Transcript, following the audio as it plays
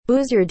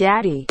Who's your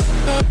daddy?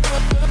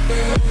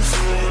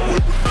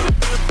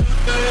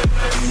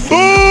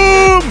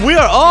 Boom! We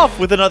are off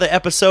with another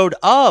episode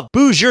of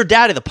Booze Your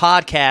Daddy, the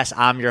podcast.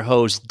 I'm your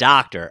host,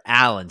 Dr.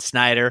 Alan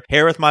Snyder,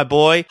 here with my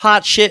boy,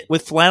 hot shit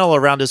with flannel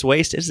around his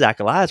waist. It's Zach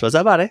Elias. What's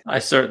up, buddy? I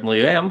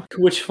certainly am.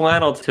 Which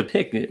flannel to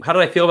pick? How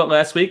did I feel about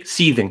last week?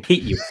 Seething.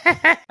 Hate you.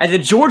 And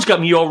then George got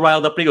me all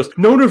riled up and he goes,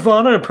 no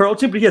Nirvana and Pearl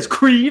Jam, but he has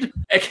Creed.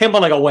 It came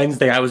on like a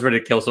Wednesday. I was ready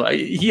to kill. So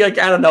he like,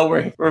 out of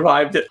nowhere,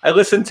 revived it. I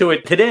listened to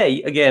it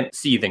today. Again,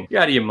 seething.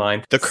 You're out of your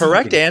mind. The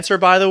correct answer,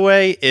 by the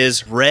way,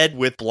 is red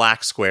with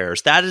black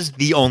squares. That is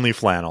the only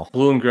flannel.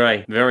 Blue and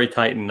gray. Very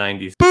tight in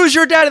 90s. Booze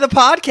Your Daddy, the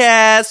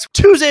podcast.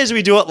 Tuesdays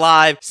we do it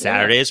live.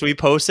 Saturdays we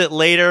post it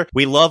later.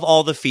 We love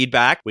all the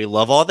feedback. We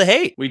love all the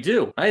hate. We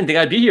do. I didn't think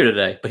I'd be here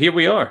today, but here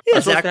we are. Yeah, I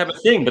was supposed to have a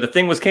thing, but the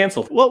thing was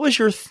canceled. What was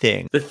your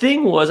thing? The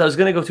thing was I was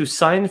going to go to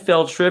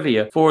Seinfeld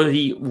trivia for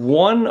the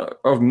one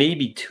or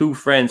maybe two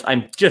friends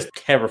I'm just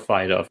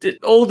terrified of. The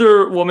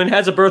older woman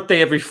has a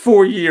birthday every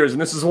 4 years,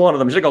 and this is one of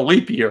them. She's like a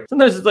leap year.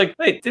 Sometimes it's like,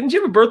 hey, didn't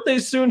you have a birthday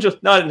soon?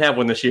 Just, no, I didn't have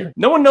one this year.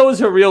 No one knows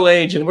her real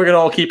age, and we're going to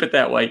all keep it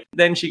that way.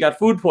 Then she got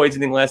food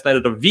poisoning last night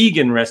at a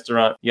vegan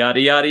restaurant. Yada,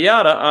 yada,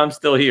 yada. I'm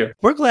still here.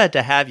 We're glad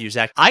to have you,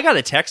 Zach. I got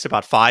a text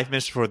about 5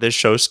 minutes before this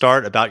show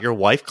started about your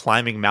wife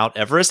climbing Mount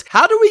Everest.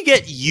 How do we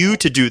get you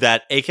to do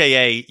that,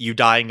 a.k.a. you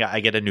dying, I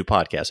get a new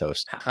podcast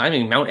host? I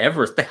mean, Mount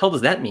Everest. The hell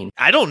does that mean?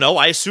 I don't know.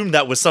 I assumed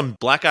that was some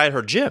black guy at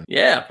her gym.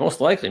 Yeah, most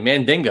likely.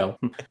 Mandingo.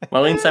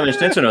 Marlene Simon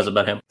Schnitzer knows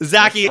about him.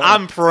 Zachy,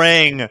 I'm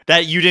praying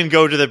that you didn't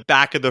go to the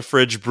back of the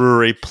fridge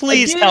brewery.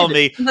 Please tell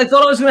me. I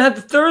thought I was going to have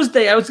the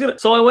Thursday.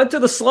 So I went to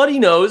the Slutty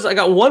Nose. I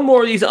got one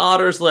more of these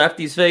otters left,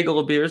 these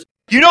Fagel beers.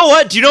 You know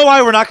what? Do you know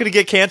why we're not going to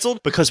get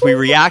canceled? Because we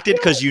reacted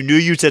because you knew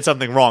you said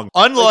something wrong.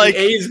 Unlike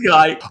the A's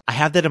guy. I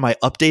have that in my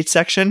update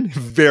section.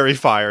 Very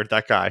fired,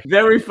 that guy.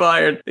 Very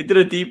fired. They did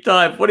a deep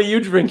dive. What are you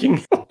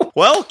drinking?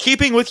 Well,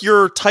 keeping with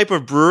your type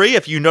of brewery,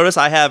 if you notice,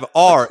 I have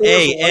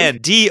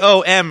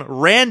RANDOM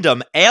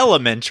Random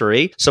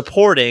Elementary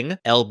supporting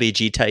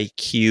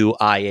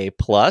LBGTQIA+.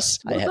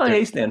 What does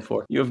IA stand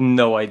for? You have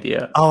no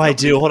idea. Oh, I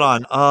do. Hold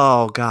on.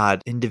 Oh,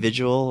 God.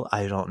 Individual?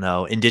 I don't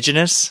know.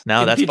 Indigenous?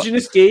 No,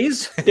 Indigenous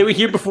gays? They were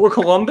here before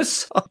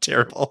Columbus? Oh,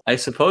 terrible. I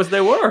suppose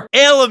they were.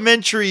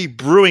 Elementary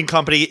Brewing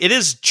Company. It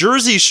is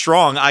Jersey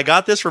Strong. I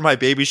got this for my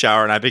baby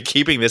shower, and I've been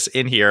keeping this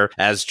in here,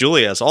 as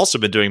Julia has also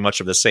been doing much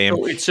of the same.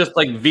 So it's just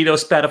like Vito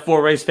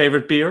Spatafore's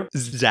favorite beer?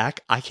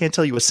 Zach, I can't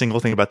tell you a single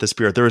thing about this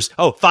beer. There's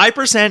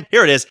 5%.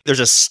 Here it is. There's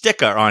a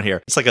sticker on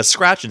here. It's like a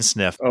scratch and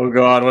sniff. Oh,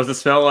 God. What does it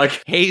smell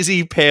like?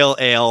 Hazy Pale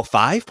Ale.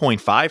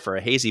 5.5 for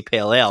a Hazy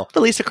Pale Ale.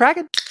 The Lisa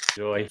Kraken.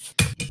 Joy.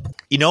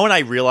 You know when I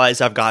realize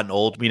I've gotten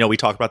old? You know, we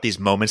talk about these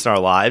moments in our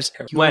lives.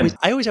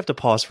 I always have to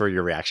pause for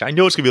your reaction. I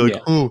know it's going to be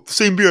like, oh, the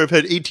same beer I've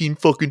had 18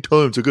 fucking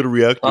times. I got to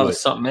react to it.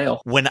 Something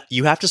else. When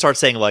you have to start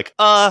saying like,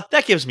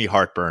 that gives me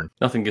heartburn.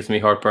 Nothing gives me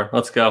heartburn.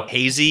 Let's go.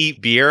 Hazy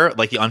beer,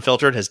 like the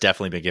unfiltered, has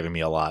definitely been giving me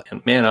a lot.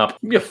 Man up.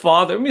 Be a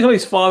father. Be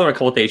somebody's father in a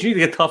couple of days. You need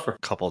to get tougher.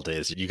 Couple of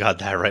days. You got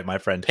that right, my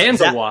friend.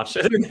 Panda watch.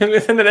 And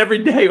then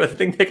every day with the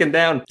thing ticking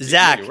down.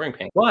 Zach,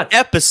 what?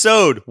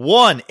 Episode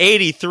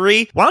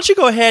 183. Why don't you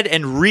go ahead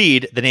and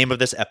read the name of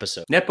this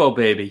episode? Nepo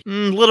baby. A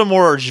little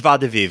more joie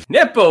de vivre.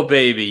 Nepo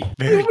baby.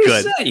 Very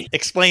good.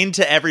 Explain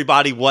to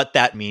everybody what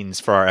that means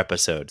for our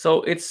episode.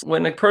 So it's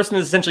when a person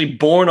is essentially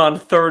born on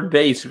third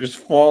base who just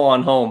fall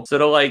on home. So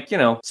they're like,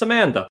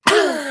 Samantha.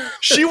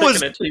 She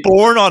was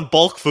born on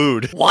bulk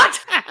food. What?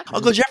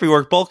 Uncle Jeffrey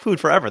worked bulk food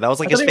forever. That was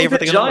like his favorite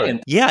thing in the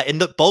world. Yeah, in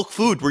the bulk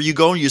food where you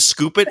go and you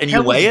scoop it and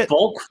you weigh it.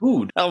 Bulk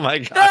food. Oh my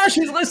God. Ah,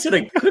 she's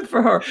listening. Good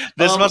for her.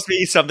 This must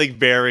be something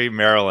very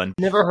Maryland.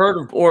 Never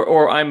heard of,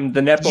 or I'm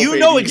the Nepo baby. You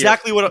know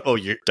exactly what. Oh,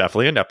 you're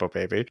definitely a Nepo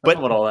baby. But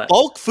all that.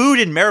 Bulk food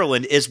in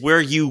Maryland is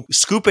where you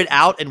scoop it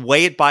out and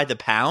weigh it by the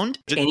pound.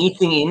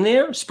 Anything in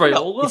there?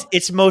 Sprayola? No,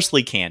 it's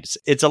mostly candies.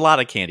 It's a lot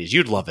of candies.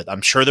 You'd love it.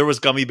 I'm sure there was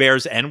gummy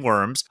bears and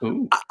worms. I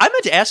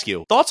meant to ask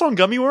you, thoughts on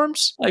gummy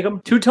worms? Like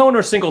them? Two-tone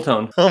or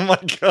single-tone? Oh my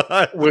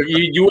God. Well,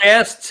 you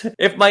asked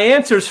if my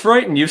answers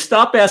frighten you.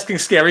 Stop asking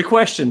scary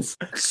questions.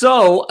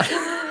 So...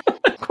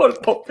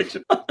 Quote Pulp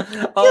Fiction.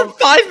 We're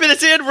 5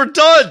 minutes in, we're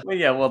done.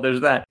 Yeah, well,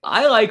 there's that.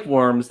 I like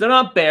worms. They're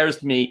not bears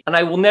to me, and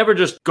I will never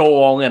just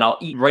go all in. I'll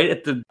eat right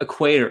at the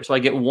equator, so I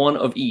get one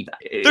of each.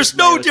 There's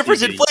no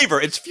difference in flavor.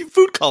 It's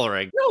food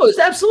coloring. No, there's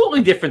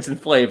absolutely difference in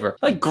flavor.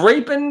 Like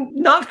grape and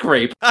not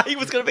grape. He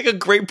was going to make a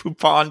grape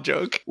poupon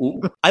joke.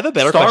 Ooh. I have a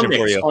better Star question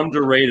mix, for you.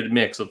 Underrated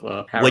mix of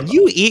when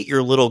you eat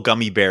your little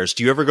gummy bears,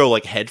 do you ever go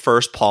like head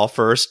first, paw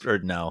first, or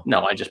no?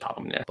 No, I just pop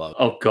them there.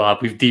 Oh God,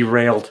 we've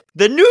derailed.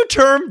 The new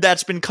term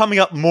that's been coming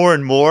up more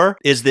and more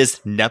is this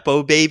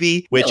Nepo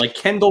baby, which like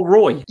Kendall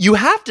Roy. You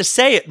have to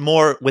say it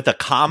more with a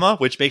comma,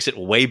 which makes it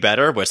way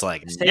better. Where it's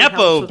like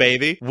Nepo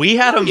baby. We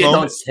had a moment.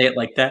 Don't say it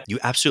like that. You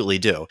absolutely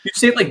do. You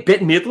say it like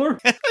Bette Midler.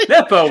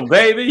 Nepo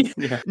baby.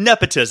 Yeah.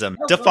 Nepotism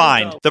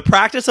defined: the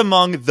practice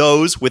among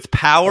those with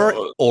power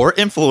or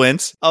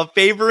influence of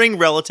favoring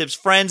relatives,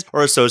 friends,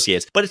 or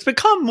associates. But it's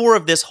become more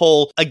of this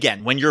whole,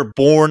 again, when you're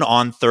born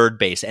on third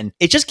base, and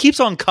it just keeps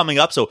on coming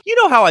up. So you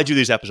know how I do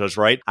these episodes,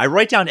 right? I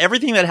write down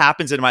everything that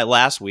happens in my last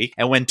last week.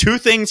 And when two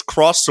things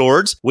cross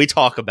swords, we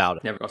talk about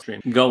it. Never go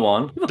stream. Go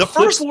on. The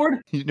first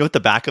word, you know what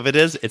the back of it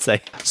is? It's a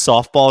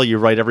softball. You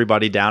write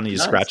everybody down and you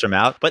scratch them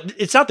out. But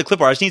it's not the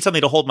clipboard. I just need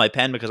something to hold my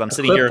pen because I'm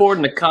sitting here. Clipboard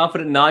and a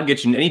confident nod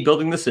get you in any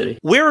building in the city.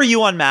 Where are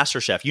you on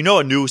MasterChef? You know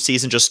a new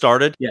season just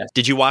started? Yes.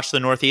 Did you watch the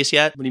Northeast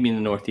yet? What do you mean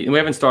the Northeast? We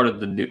haven't started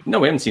the new... No,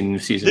 we haven't seen the new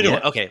season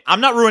yet. Okay,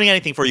 I'm not ruining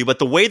anything for you, but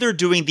the way they're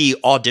doing the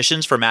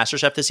auditions for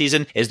MasterChef this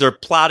season is they're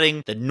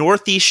plotting the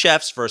Northeast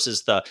chefs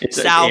versus the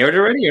South. Aired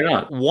already or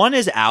not? One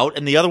is out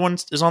and the other one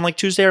is on like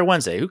Tuesday or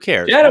Wednesday. Who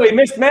cares? Yeah, we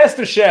missed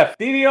MasterChef.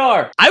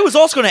 DVR. I was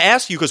also going to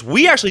ask you because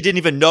we actually didn't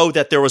even know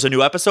that there was a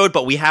new episode,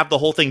 but we have the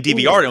whole thing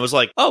DVR'd and it was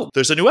like, oh,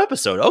 there's a new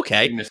episode.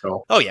 Okay.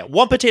 Oh yeah,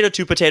 one potato,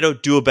 two potato,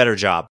 do a better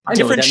job. I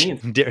know what that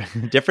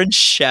means. Different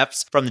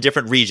chefs from the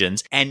different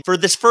regions. And for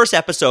this first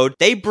episode,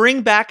 they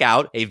bring back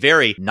out a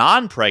very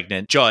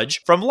non-pregnant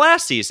judge from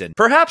last season.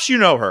 Perhaps you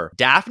know her.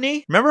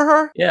 Daphne? Remember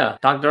her? Yeah,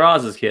 Dr.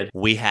 Oz's kid.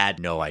 We had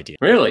no idea.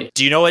 Really?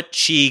 Do you know what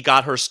she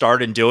got her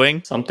start in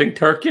doing? Something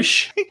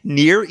Turkish?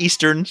 Near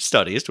Eastern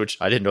Studies, which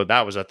I didn't know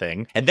that was a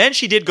thing. And then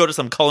she did go to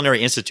some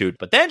culinary institute,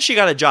 but then she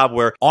got a job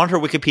where on her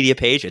Wikipedia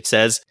page, it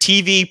says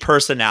TV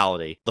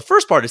personality. The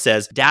first part, it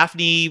says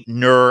Daphne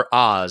Nur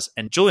Oz.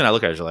 And Julie and I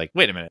look at her like,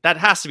 wait a minute, that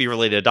has to be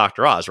related to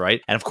Dr. Oz,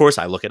 right? And of course,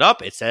 I look it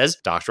up. It says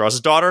Dr.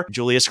 Oz's daughter.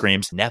 Julia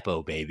screams,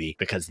 Nepo baby,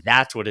 because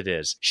that's what it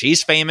is.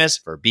 She's famous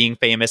for being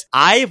famous.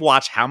 I've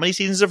watched how many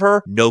seasons of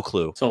her? No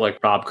clue. So like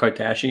Rob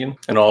Kardashian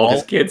and all of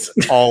his kids?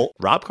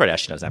 Rob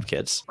Kardashian doesn't have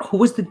kids. Who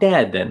was the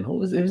dad then? Who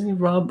was it? Was he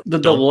Rob, the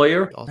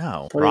lawyer? Oh,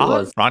 no.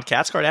 Ron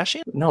Katz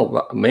Kardashian?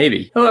 No,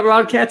 maybe. Oh,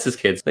 Ron Katz's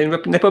kids. They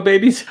Nepo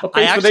babies? What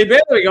base were they?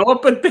 There we go.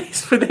 What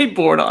base were they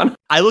born on?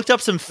 I looked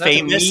up some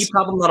famous... That's a me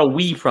problem, not a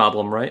we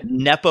problem, right?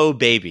 Nepo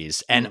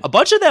babies. And a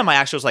bunch of them I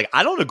actually was like,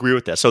 I don't agree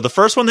with this. So the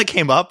first one that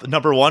came up,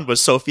 number one,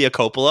 was Sofia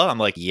Coppola. I'm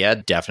like, yeah,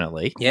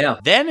 definitely. Yeah.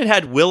 Then it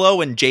had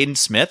Willow and Jaden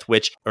Smith,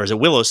 or is it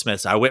Willow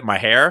Smith's I Whip My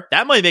Hair?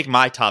 That might make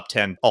my top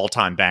 10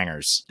 all-time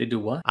bangers. They do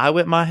what? I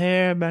Whip My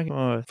Hair back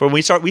and forth.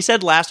 We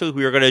said last week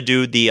we were going to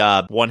do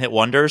the one-hit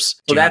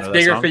wonders. So that's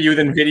bigger for you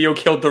than Video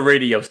Killed the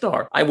Radio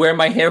Star. I wear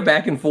my hair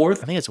back and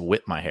forth. I think it's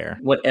Whip My Hair.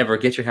 Whatever.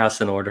 Get your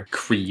house in order.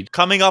 Creed.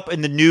 Coming up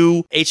in the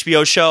new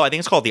HBO show, I think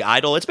it's called The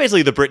Idol. It's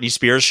basically the Britney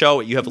Spears show.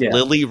 You have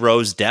Lily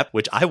Rose Depp,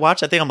 which I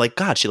watched. I think I'm like,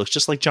 God, she looks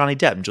just like Johnny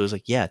Depp. And Julie's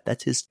like, yeah,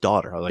 that's his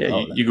daughter. I was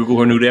like, you Google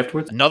her nude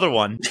afterwards? Another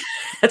one.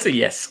 That's a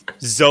yes.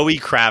 Zoe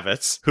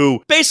Kravitz,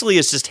 who basically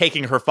is just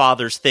taking her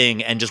father's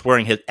thing and just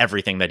wearing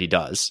everything that he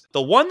does.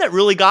 The one that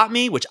really got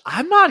me, which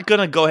I'm not going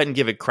to go ahead and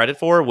give it credit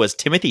for, was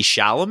Timothy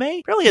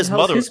Chalamet. Apparently his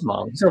mother... his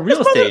mom? He's a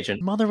real estate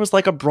agent. Mother was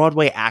like a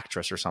Broadway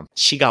actress or something.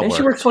 She got work.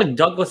 She works for like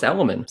Douglas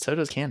Elliman. So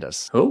does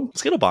Candace. Who?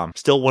 Skittlebomb.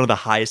 Still one of the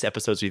highest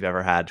episodes we've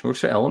ever had. She works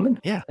for Elliman?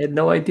 Yeah. I had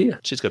no idea.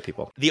 She's good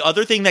people. The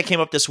other thing that came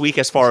up this week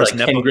as far as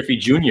Nepo... Ken Griffey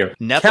Jr.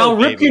 Nepo Cal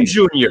baby. Ripken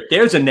Jr.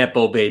 There's a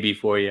Nepo baby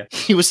for you.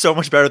 He was so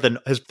much better than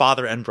his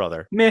father and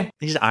brother. Meh.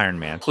 He's Iron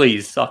Man.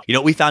 Please. Suck. You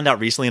know what we found out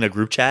recently in a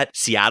group chat?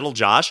 Seattle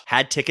Josh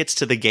had tickets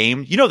to the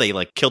game. You know they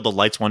like killed the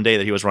lights one day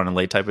that he was running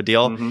late type of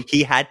deal. Mm-hmm.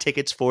 He had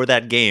tickets for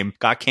that game,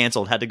 got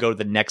canceled, had to go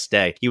the next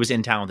day. He was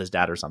in town with his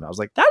dad or something. I was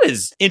like, that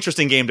is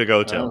interesting game to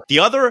go to. Wow. The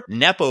other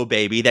Nepo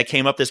baby that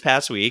came up this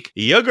past week,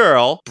 your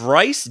girl,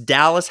 Bryce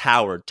Dallas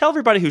Howard. Tell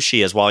everybody who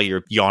she is while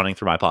you're yawning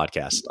through my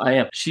podcast. I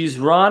am. She's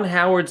Ron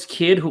Howard's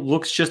kid who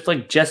looks just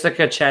like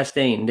Jessica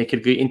Chastain. They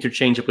could be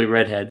interchangeably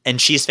redhead.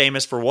 And she's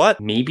famous for what?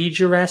 Maybe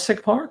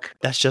Jurassic Park?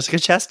 That's Jessica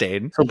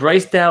Chastain. So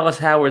Bryce Dallas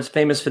Howard's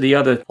famous for the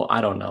other... Well,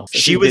 I don't know.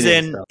 She was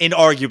in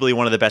arguably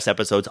one of the best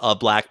episodes of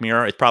Black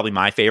Mirror. It's probably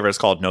my favorite. It's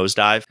called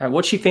Nosedive.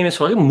 What's she famous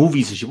for? What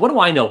movies is she? What do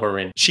I know her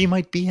in? She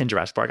might be in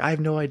Jurassic Park. I have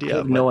no idea. I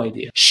have no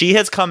idea. She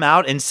has come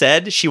out and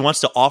said she wants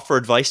to offer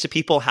advice to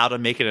people how to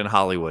make it in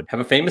Hollywood. Have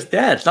a famous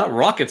dad. It's not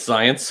rocket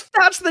science.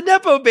 That's the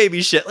Nepo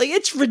baby shit. Like,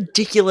 it's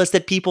ridiculous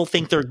that people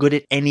think they're good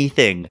at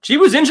anything. She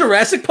was in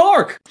Jurassic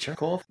Park.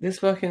 Jerk off. This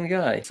fucking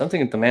guy.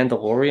 Something at The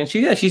Mandalorian.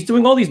 She's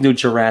doing all these new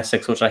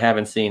Jurassics, which I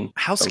haven't seen.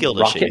 How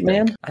skilled is she? Rocket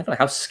Man? I don't know.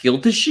 How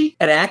skilled is she?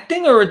 At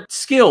acting or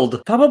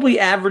skilled? Probably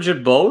average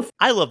at both.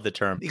 I love the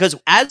term because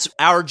as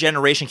our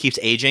generation keeps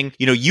aging,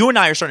 you know, you and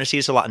I are starting to see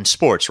this a lot in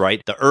sports,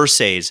 right? The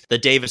Ursays, the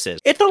Davises.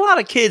 It's a lot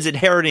of kids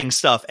inheriting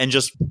stuff and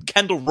just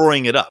Kendall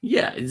roaring it up.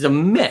 Yeah, it's a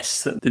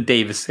mess, the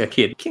Davis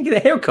kid. Can't get a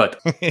haircut.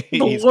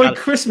 The Lord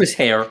Christmas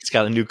hair. He's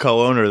got a new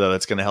co-owner, though,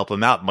 that's going to help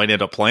him out. Might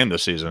end up playing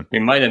this season. He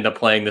might end up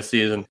playing this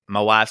season.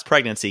 My wife's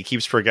pregnancy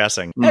keeps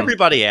progressing.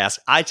 Everybody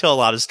asks. I tell a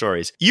lot of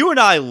stories. You and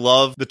I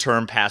love the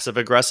term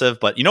passive-aggressive,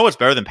 but you know what's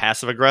better than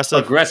passive-aggressive?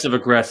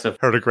 Aggressive.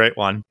 Heard a great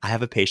one. I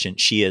have a patient.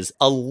 She is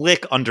a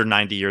lick under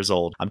 90 years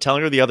old. I'm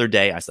telling her the other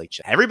day, I was like,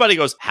 everybody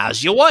goes,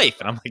 how's your wife?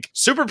 And I'm like,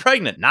 super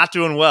pregnant, not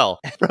doing well.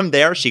 And from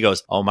there, she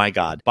goes, oh my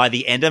God. By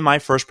the end of my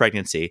first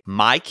pregnancy,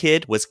 my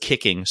kid was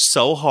kicking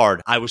so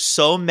hard. I was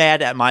so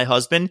mad at my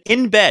husband.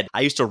 In bed,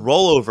 I used to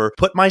roll over,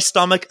 put my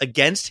stomach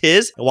against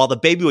his while the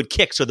baby would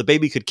kick so the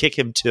baby could kick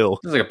him too.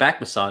 This is like a back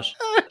massage.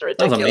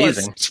 That's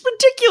amazing. It's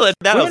ridiculous. ridiculous.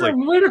 That I was like,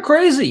 women are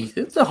crazy.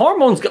 It's the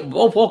hormones.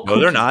 no,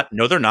 they're not.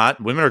 No, they're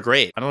not. Women are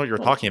great. I don't know what you're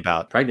talking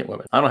about. Pregnant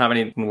women. I don't have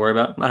anything to worry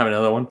about. I'm not having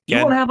another one. You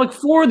want to have like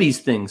 4 of these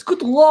things.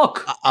 Good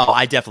luck.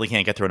 I definitely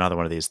can't get through another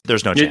one of these.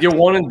 There's no chance. You're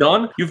one and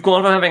done? You've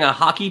gone from having a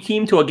hockey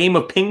team to a game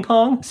of ping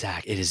pong?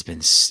 Zach, it has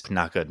been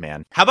not good,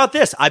 man. How about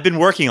this? I've been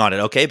working on it,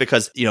 okay?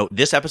 Because,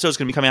 this episode is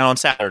going to be coming out on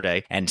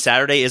Saturday, and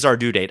Saturday is our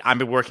due date. I've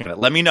been working on it.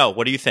 Let me know.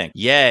 What do you think?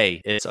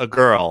 Yay, it's a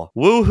girl.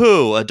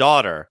 Woohoo, a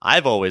daughter.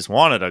 I've always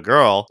wanted a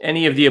girl.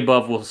 Any of the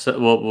above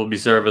will be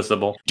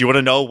serviceable. Do you want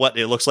to know what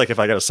it looks like if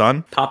I got a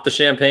son? Pop the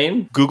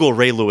champagne? Google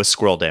Ray Lewis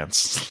squirrel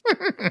dance.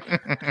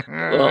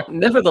 Well,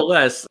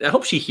 nevertheless, I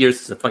hope she hears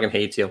this and fucking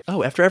hates you.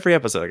 Oh, after every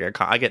episode,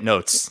 I get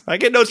notes. I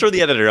get notes from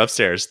the editor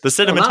upstairs, the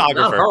cinematographer.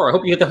 Not her. I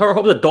hope you get her. I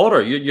hope the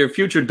daughter, your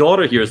future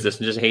daughter, hears this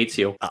and just hates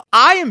you.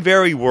 I am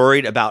very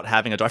worried about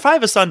having a daughter. If I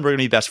have a son, we're going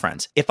to be best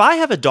friends. If I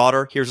have a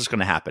daughter, here's what's going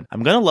to happen.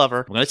 I'm going to love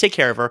her. I'm going to take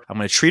care of her. I'm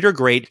going to treat her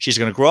great. She's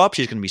going to grow up.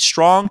 She's going to be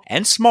strong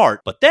and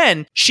smart. But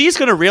then she's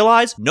going to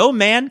realize no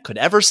man could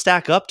ever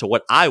stack up to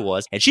what I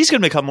was. And she's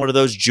going to become one of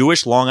those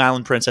Jewish Long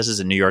Island princesses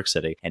in New York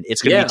City. And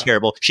it's going to be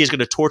terrible. She's going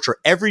to torture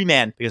every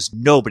man because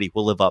nobody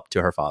will live up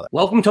to her father.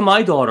 Welcome to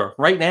my daughter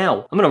right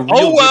now. I'm going to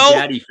real good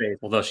daddy face.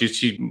 Although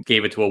she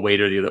gave it to a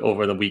waiter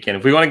over the weekend.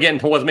 If we want to get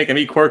into what's making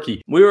me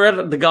quirky, we were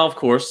at the golf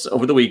course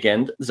over the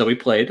weekend. Zoe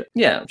played.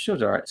 Yeah, she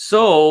was all right.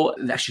 So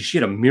actually, she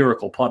had a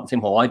miracle putt, the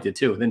same hole I did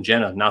too. Then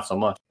Jenna, not so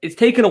much. It's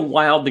taken a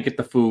while to get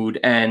the food,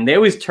 and they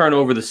always turn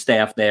over the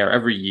staff there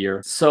every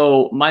year.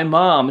 So my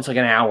mom, it's like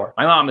an hour.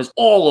 My mom is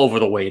all over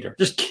the waiter,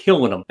 just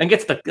killing him, and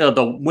gets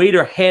the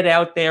waiter head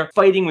out there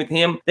fighting with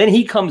him. Then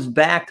he comes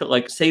back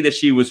to say that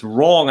she was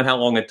wrong on how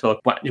long it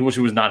took, but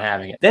she was not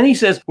having it. Then he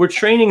says, we're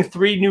training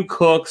 3 new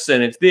cooks,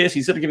 and it's this.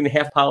 Instead of giving the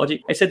half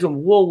apology, I said to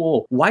him,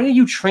 whoa, why are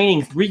you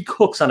training 3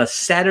 cooks on a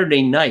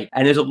Saturday night?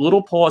 And there's a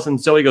little pause,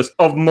 and Zoe goes,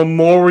 of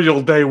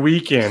Memorial Day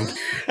weekend.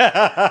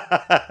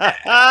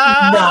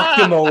 Knocked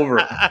him over.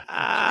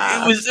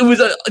 It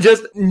was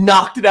just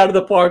knocked it out of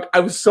the park. I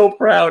was so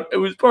proud. It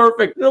was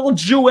perfect. The little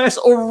Jewess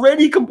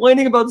already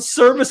complaining about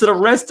service at a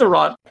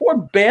restaurant. Poor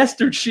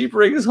bastard. She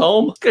brings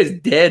home. This guy's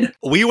dead.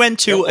 We went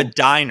to a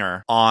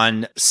diner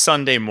on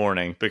Sunday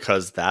morning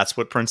because that's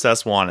what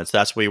Princess wanted. So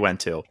that's what we went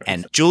to.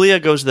 And Julia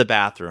goes to the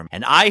bathroom,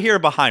 and I hear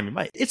behind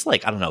me, it's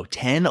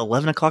 10,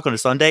 11 o'clock on a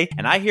Sunday,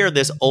 and I hear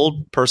this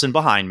old person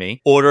behind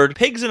me ordered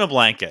pigs in a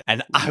blanket.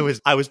 And I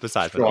was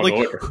beside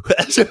myself.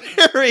 That's a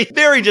very,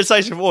 very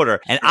decisive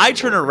order. And I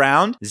turn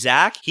around,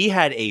 Zach, he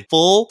had a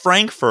full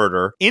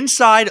Frankfurter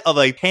inside of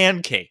a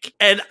pancake.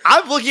 And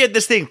I'm looking at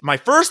this thing. My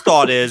first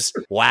thought is,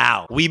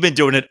 wow, we've been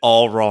doing it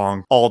all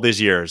wrong all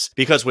these years.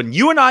 Because when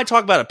you and I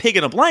talk about a pig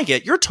in a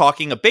blanket, you're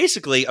talking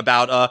basically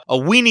about a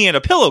weenie in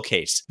a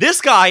pillowcase.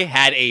 This guy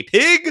had a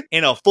pig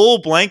in a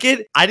full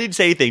blanket. I didn't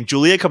say anything.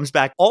 Julia comes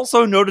back,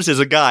 also notices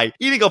a guy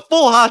eating a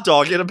full hot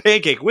dog in a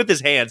pancake with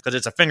his hands because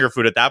it's a finger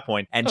food at that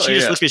point. And she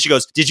just looks at me, she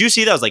goes, did you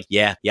see that? I was like,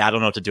 yeah, I don't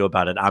know what to do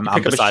about it. I'm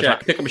beside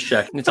myself. Pick up a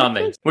check. It's on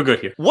me. We're good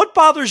here. What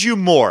bothers you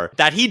more?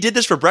 That he did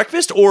this for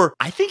breakfast, or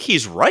I think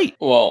he's right?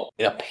 Well,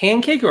 a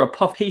pancake or a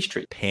puff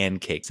pastry?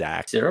 Pancake,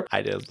 Zach. Syrup?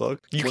 I did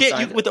look. You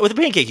can't with a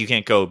pancake. You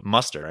can't go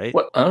mustard, right?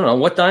 What? I don't know.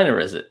 What diner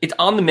is it? It's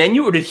on the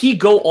menu, or did he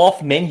go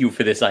off menu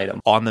for this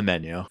item? On the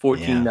menu.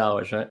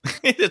 $14, right?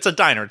 It's a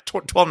diner.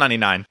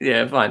 $12.99.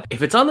 Yeah, fine.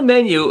 If it's on the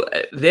menu,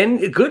 then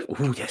good.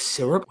 Ooh, yes,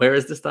 syrup. Where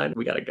is this diner?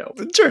 We gotta go.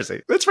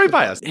 Jersey. That's right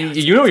by us.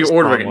 You know you're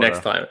ordering it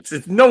next time.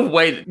 It's no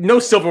way. No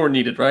silverware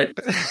needed, right?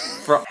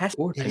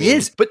 It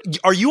is. But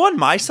are you on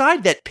my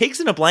side that pigs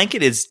in a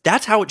blanket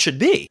that's how it should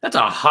be? That's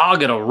a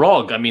hog and a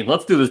rug. I mean,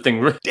 let's do this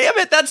thing. Damn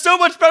it. That's so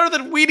much better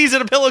than weenies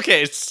in a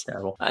pillowcase.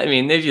 Terrible. I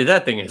mean,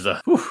 that thing is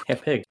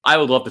half pig. I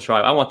would love to try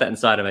it. I want that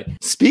inside of me.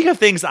 Speaking of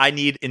things I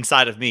need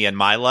inside of me in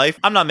my life,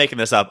 I'm not making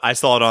this up. I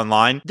saw it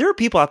online. There are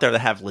people out there that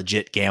have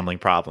legit gambling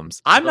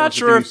problems. I'm not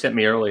sure. You sent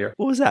me earlier.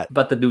 What was that?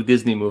 About the new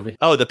Disney movie.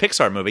 Oh, the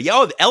Pixar movie.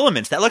 Yeah, the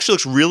Elements. That actually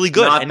looks really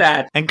good. Not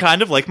that. And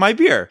kind of like my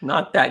beer.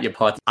 Not that, you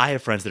putz. I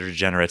have friends that are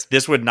degenerates.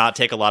 This would not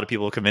take a lot of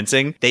people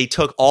convincing. They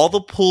took all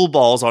the pool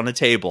balls on a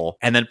table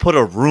and then put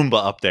a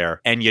Roomba up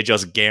there, and you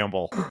just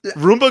gamble.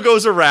 Roomba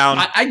goes around.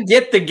 I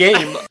get the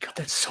game. God,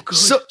 that's so good.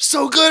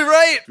 So good,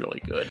 right? It's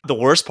really good. The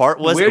worst part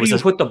was where do you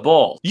put the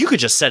ball? You could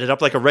just set it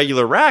up like a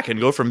regular rack and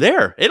go from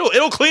there.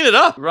 It'll clean it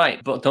up.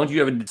 Right, but don't you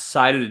have a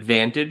decided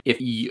advantage if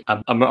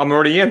I'm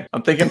already in.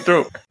 I'm thinking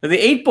through. The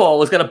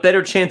 8-ball has got a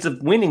better chance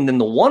of winning than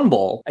the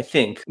 1-ball. I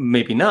think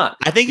maybe not.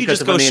 I think you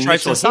just go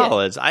stripes and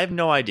solids. I have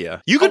no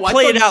idea. You could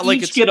play it out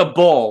like it's get a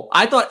ball.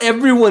 I thought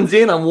everyone's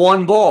in on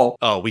 1 ball.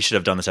 Oh, we should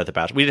have done this at the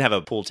bachelor. We didn't have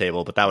a pool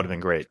table, but that would have been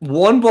great.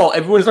 1 ball.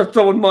 Everyone starts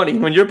throwing money.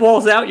 When your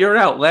ball's out, you're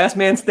out. Last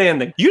man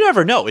standing. You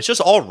never know. It's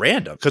just all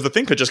random because the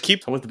thing could just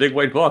keep. So what's the big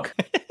white buck?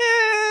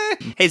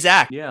 Hey,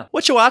 Zach. Yeah.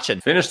 What you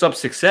watching? Finished up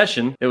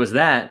Succession. It was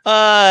that.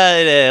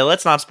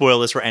 Let's not spoil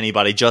this for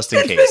anybody, just in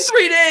It's case. been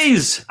 3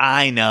 days.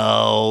 I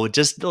know.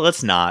 Just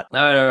let's not.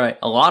 All right.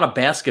 A lot of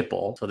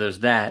basketball. So there's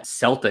that.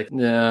 Celtic.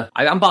 Yeah.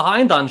 I'm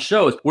behind on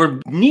shows. We're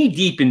knee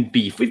deep in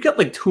beef. We've got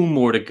like 2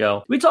 more to go.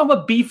 Did we talk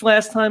about beef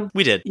last time?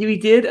 We did. We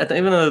did?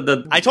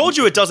 I told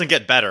you it doesn't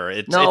get better.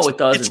 It doesn't.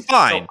 It's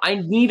fine. So I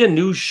need a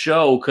new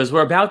show because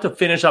we're about to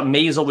finish up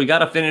Maisel. We got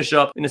to finish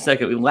up in a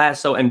second with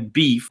Lasso and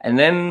Beef. And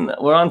then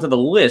we're on to the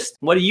list.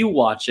 What are you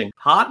watching?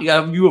 Hot? You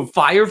have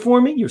fire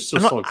for me? You're so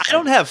excited. I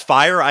don't have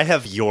fire. I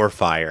have your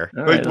fire.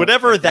 Right,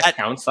 whatever that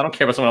counts. I don't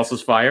care about someone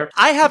else's fire.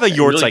 I have a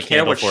Yortzeit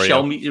candle for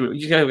you.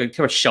 You care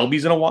what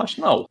Shelby's gonna watch?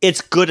 No.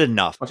 It's good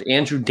enough. Watch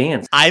Andrew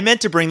dance. I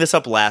meant to bring this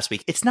up last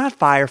week. It's not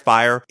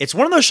fire. It's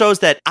one of those shows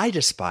that I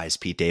despise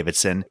Pete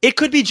Davidson. It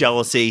could be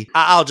jealousy.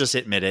 I'll just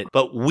admit it.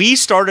 But we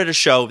started a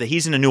show that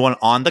he's in a new one,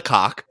 On the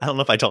Cock. I don't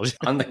know if I told you.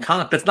 On the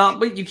Cock? That's not,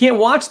 but you can't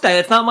watch that.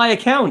 It's not my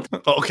account.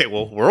 Okay,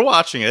 well, we're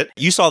watching it.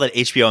 You saw that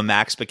HBO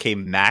Max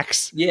became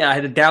Max? Yeah, I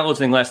had a download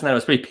thing last night. I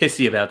was pretty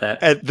pissy about that.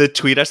 And the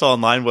tweet I saw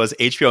online was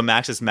HBO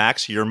Max is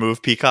Max, your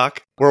move,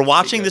 Peacock. We're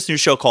watching this new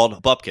show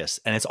called Bupkis,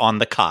 and it's On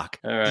the Cock.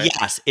 All right.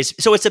 Yes.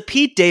 It's a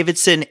Pete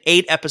Davidson,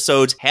 8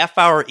 episodes, half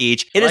hour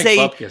each. It is a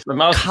Bupkis. The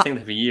mouse has thing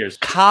for years.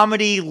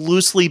 Comedy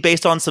loosely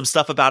based on some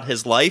stuff about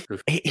his life.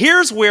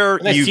 Here's where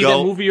Can I see go.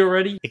 That movie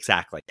already?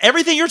 Exactly.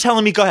 Everything you're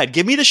telling me, go ahead.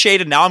 Give me the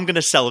shade, and now I'm going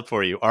to sell it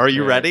for you. Are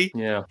you ready?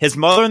 Yeah. His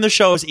mother in the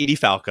show is Edie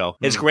Falco.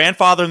 His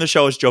grandfather in the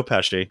show is Joe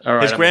Pesci. All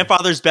right, his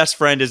grandfather's best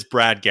friend is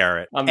Brad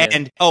Garrett.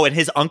 And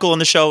his uncle in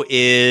the show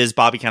is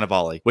Bobby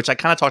Cannavale, which I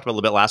kind of talked about a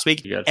little bit last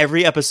week. Yes.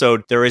 Every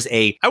episode, there is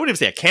I wouldn't even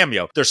say a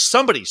cameo. There's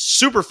somebody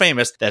super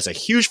famous that has a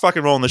huge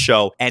fucking role in the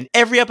show, and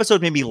every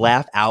episode made me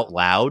laugh out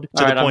loud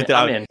to the point that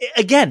I'm in.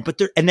 Again,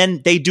 and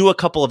then they do a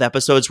couple of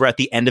episodes where at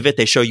the end of it,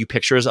 they show you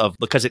pictures of,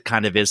 because it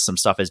kind of is, some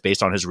stuff is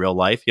based on his real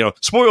life. You know,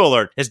 spoiler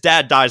alert, his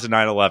dad dies in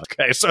 9/11.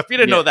 Okay, so if you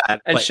didn't know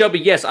that. And Shelby,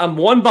 yes, I'm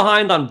 1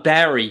 behind on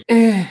Barry.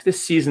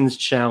 This season's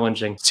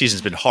challenging.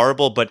 Season's been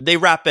horrible, but they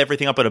wrap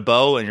everything up in a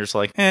bow, and you're just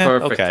like,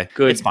 Perfect. Okay,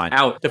 Good. It's fine.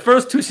 Out. The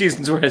first 2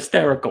 seasons were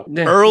hysterical.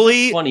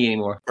 Early, it's not funny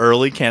anymore.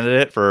 Early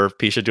candidate for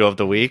Pishadoo of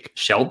the week.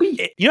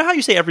 Shelby? You know how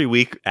you say every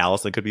week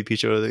Allison could be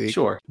Pishadoo of the week?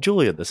 Sure.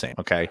 Julia the same.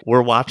 Okay,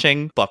 we're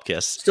watching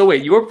Bupkis. So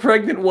wait, your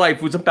pregnant wife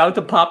who's about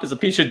to pop as a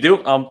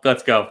Pishadoo?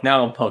 Let's go.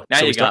 Now I'm hooked. Now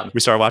so you got me. We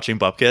start watching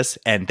Bupkis,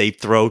 and they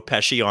throw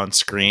Pesci on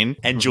screen,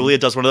 and Julia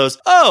does one of those,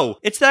 oh,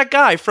 it's that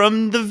guy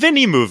from the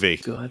Vinny movie.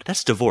 Good.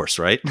 That's divorce,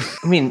 right?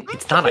 I mean,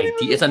 it's not ideal.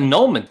 It's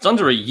annulment. It's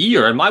under a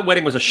year, and my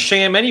wedding was a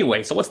sham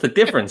anyway, so what's the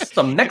difference? It's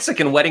a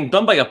Mexican wedding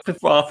done by a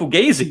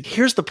fugazi.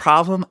 Here's the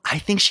problem. I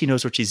think she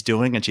knows what she's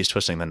doing, and she's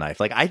twisting the knife.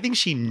 Like, I think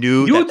she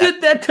knew You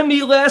did that to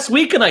me last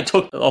week, and I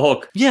took the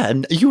hook. Yeah,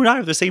 and you and I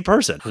are the same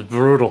person. It was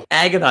brutal.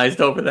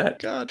 Agonized over that.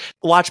 God.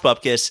 Watch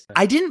Bupkis.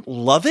 I didn't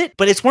love it,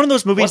 but it's one of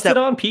those movies What's it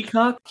on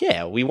Peacock?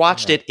 Yeah, we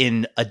watched it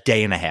in a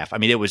day and a half. I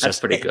mean, it was That's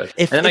just pretty good.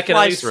 And then I can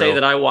always say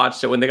that I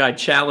watched it when the guy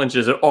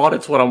challenges and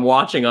audits what I'm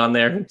watching on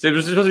there. It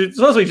was supposed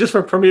to be just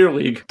for Premier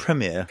League.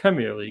 Premier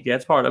League. Yeah,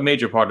 it's a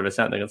major part of it.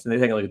 Sounding they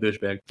think like a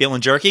douchebag.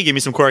 Feeling jerky? Give me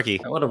some quirky.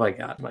 What have I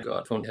got? My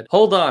God, phone dead.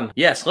 Hold on.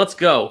 Yes, let's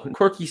go.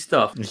 Quirky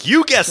stuff.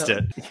 You guessed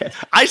it. Yeah.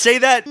 I say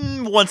that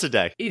once a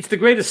day. It's the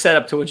greatest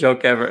setup to a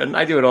joke ever, and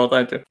I do it all the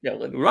time too. Yeah,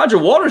 Roger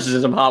Waters is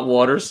in some hot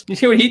waters. You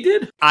see what he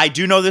did? I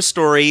do know this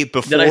story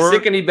before. Did I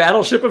sink any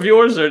battleship of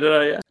yours, or did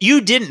I?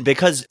 You didn't,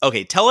 because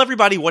okay, tell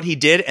everybody what he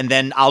did, and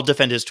then I'll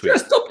defend his tweet.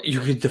 Dressed up. You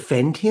could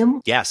defend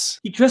him? Yes.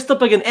 He dressed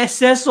up like an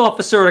SS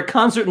officer at a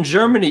concert in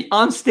Germany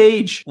on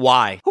stage.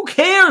 Why? Who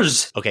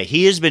cares? Okay,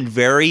 he has been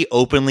very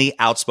openly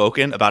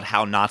outspoken about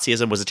how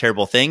Nazism was a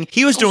terrible thing.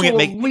 He was doing it.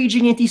 A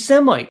raging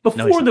anti-Semite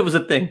before there was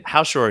a thing.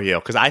 How sure are you?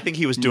 Because I think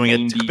he was doing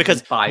it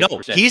because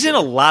he's in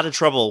a lot of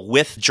trouble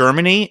with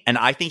Germany, and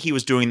I think he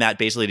was doing that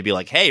basically to be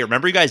like, hey,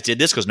 remember you guys did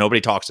this because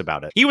nobody talks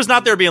about it. He was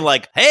not there being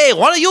like, hey,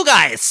 one of you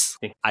guys.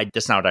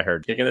 That's not what I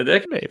heard. Kick in the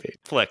dick? Maybe.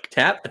 Flick.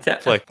 Tap? A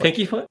tap? Flick.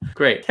 Pinky foot?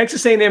 Great.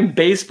 Texas A&M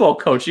baseball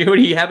coach. You know what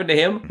happened to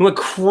him? He went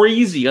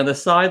crazy on the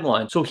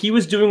sideline. So he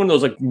was doing one of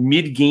those like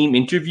mid-game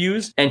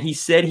interviews, and he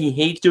said he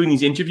hates doing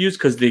these interviews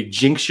because they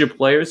jinx your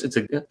players.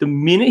 The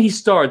minute he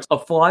starts, a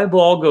fly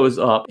ball goes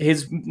up.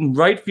 His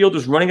right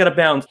fielder's running out of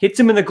bounds, hits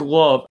him in the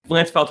glove,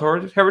 lands foul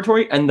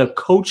territory, and the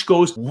coach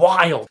goes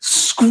wild,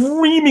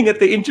 screaming at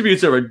the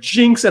interviews. There a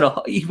jinx, and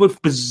he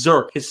went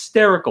berserk,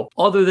 hysterical.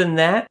 Other than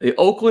that, the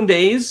Oakland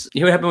A's,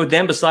 you know what happened with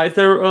them besides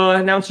their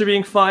announcer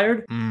being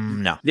fired?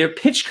 No. Their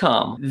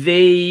PitchCom,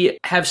 they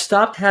have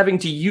stopped having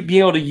to be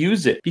able to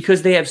use it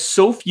because they have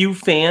so few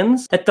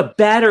fans that the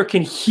batter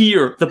can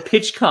hear the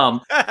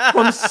PitchCom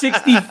from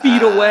 60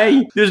 feet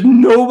away. There's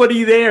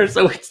nobody there,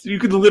 so you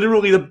could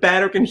literally, the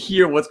batter can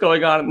hear what's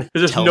going on.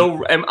 There's just no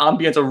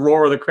ambience, a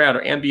roar of the crowd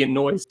or ambient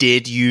noise.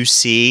 Did you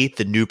see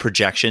the new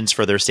projections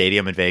for their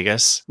stadium in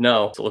Vegas?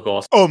 No, it look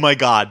awesome. Oh my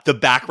God. The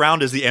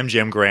background is the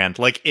MGM Grand,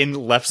 like in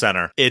left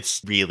center.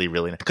 It's really,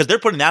 really nice. Because they're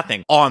putting that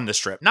thing on the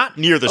strip, not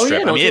near the strip.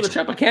 Yeah, no, it's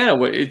the Tropicana.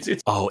 Atlanta.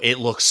 It's Oh, it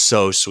looks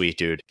so sweet,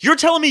 dude. You're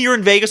telling me you're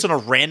in Vegas on a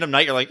random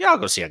night? You're like, yeah, I'll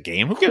go see a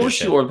game. Who gives a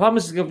shit? Sure. The problem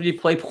is it's going to be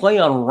play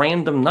on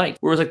random night,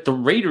 whereas like the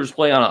Raiders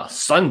play on a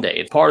Sunday.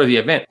 It's part of the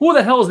event. Who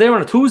the hell is there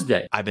on a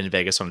Tuesday? I've been in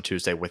Vegas on a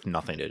Tuesday with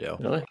nothing to do.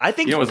 Really? I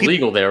think You know it's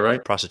legal there,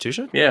 right?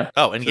 prostitution? Yeah.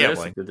 Oh, and So that's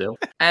gambling. the deal.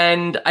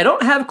 And I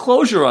don't have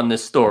closure on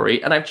this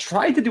story, and I've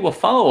tried to do a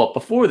follow-up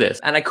before this,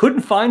 and I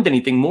couldn't find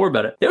anything more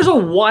about it. There's a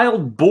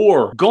wild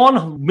boar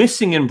gone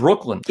missing in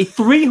Brooklyn. A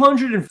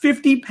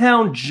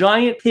 350-pound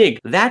giant pig.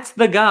 That's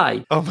the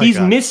guy. Oh my He's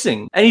God.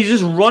 missing, and he's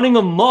just running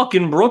amok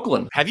in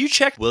Brooklyn. Have you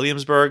checked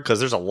Williamsburg? Because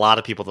there's a lot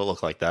of people that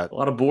look like that. A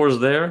lot of boars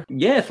there.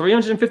 Yeah,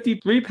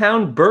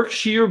 353-pound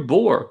Berkshire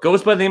boar.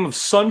 Goes by the name of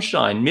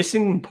Sunshine.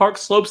 Missing in Park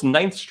Slopes,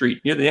 9th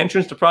Street, near the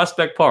entrance to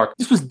Prospect Park.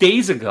 This was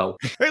days ago.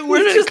 Where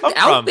did He's it just come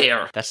out from?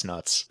 there. That's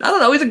nuts. I don't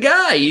know. He's a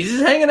guy. He's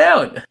just hanging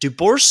out. Do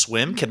boars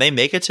swim? Can they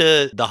make it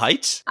to the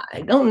heights?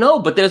 I don't know,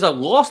 but there's a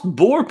lost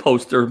boar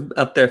poster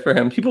up there for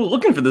him. People are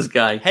looking for this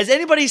guy. Has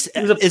anybody... was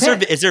a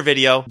pet. Is there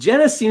video?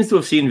 Jenna seems to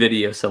have seen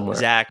video somewhere.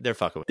 Zach, they're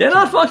fucking with They're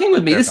not fucking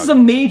with me. They're This is a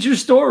major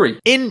story.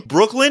 In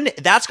Brooklyn,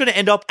 that's going to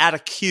end up at a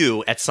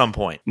queue at some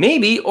point.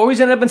 Maybe, or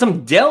he's ended up in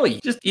some deli,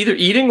 just either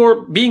eating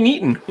or being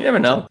eaten. You never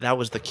know. That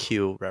was the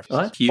queue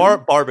reference. What? Queue?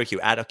 Barbecue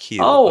at a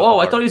queue.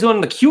 I thought he was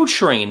on the Q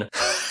train.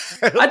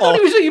 I thought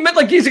you meant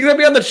like he's going to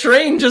be on the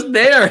train just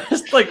there.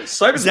 Just like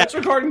swipe his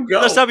card and go.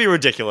 Let's not be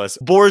ridiculous.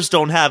 Boars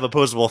don't have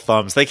opposable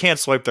thumbs. They can't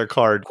swipe their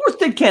card. Of course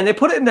they can. They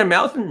put it in their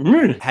mouth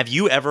and... Have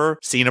you ever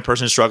seen a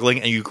person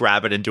struggling and you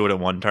grab it and do it in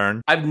one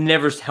turn? I've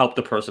never helped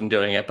a person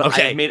doing it, but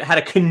Okay. I had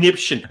a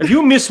conniption. If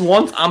you miss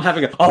once, I'm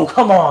having oh,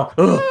 come on.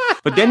 Ugh.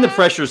 But then the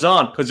pressure's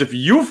on, because if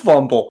you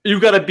fumble, you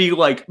got to be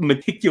like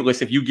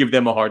meticulous if you give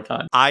them a hard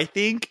time. I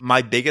think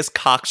my biggest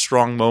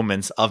cockstrong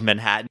moments of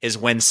Manhattan is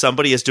when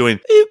somebody is doing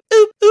oop,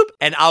 oop, oop,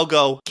 and I'll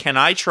go, can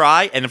I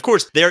try? And of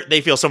course,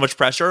 they feel so much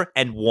pressure,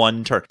 and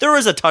one turn. There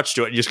is a touch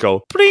to it, and you just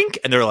go, blink,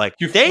 and they're like,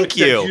 thank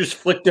you. You just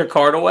flick their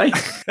card away?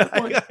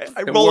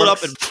 I roll it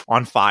up and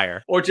on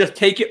fire. Or just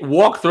take it,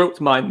 walk through.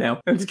 It's mine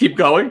now. And just keep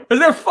going. Because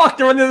they're fucked.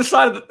 They're on the other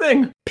side of the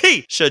thing.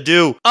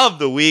 Pishadoo of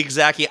the week,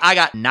 Zachy. I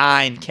got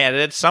 9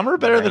 candidates. Some are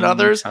better than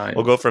others.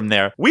 We'll go from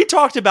there. We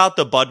talked about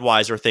the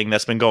Budweiser thing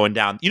that's been going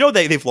down. You know,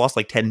 they've lost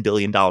like $10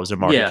 billion in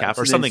market cap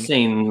or something.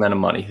 Insane amount of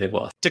money they've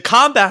lost. To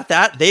combat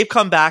that, they've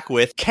come back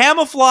with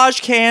camouflage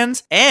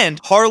cans and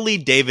Harley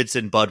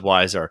Davidson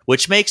Budweiser,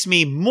 which makes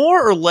me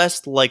more or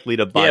less likely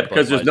to buy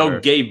because there's no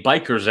Budweiser. gay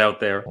bikers out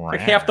there. Like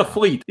half the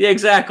fleet. Yeah,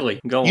 exactly.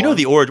 Go You know on.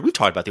 the origin. We've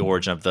talked about the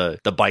origin of the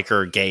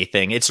biker gay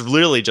thing. It's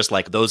literally just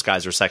like those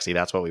guys are sexy.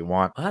 That's what we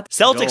want. What?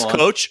 Celtics Go on.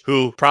 coach,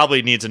 who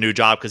probably needs a new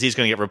job because he's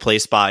going to get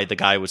replaced by the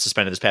guy who was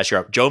suspended this past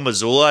year. Joe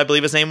Mazzulla, I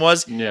believe his name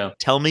was. Yeah.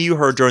 Tell me you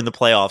heard during the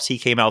playoffs, he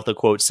came out with a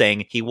quote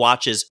saying he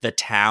watches The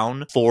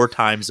Town 4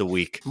 times a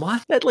week.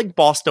 What? That like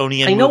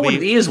Bostonian I know movie.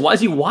 what it is. Why is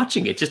he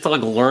watching it? Just to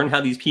like learn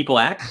how these people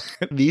act?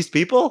 These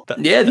people?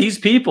 Yeah, these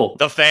people.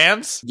 The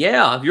fans?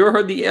 Yeah, have you ever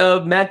heard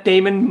the Matt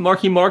Damon,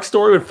 Marky Mark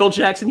story when Phil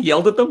Jackson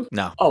yelled at them?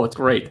 No. Oh, it's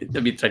great. I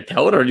mean, should I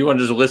tell it, or do you want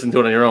to just listen to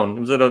it on your own? It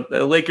was at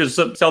a Lakers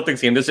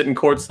Celtics game. They're sitting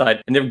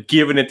courtside, and they're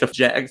giving it to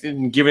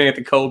Jackson, giving it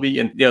to Kobe,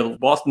 and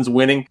Boston's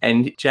winning.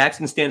 And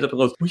Jackson stands up and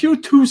goes, "Will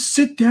you two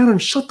sit down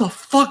and shut the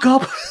fuck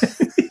up?"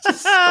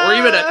 Just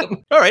screaming at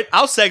them. All right,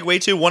 I'll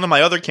segue to one of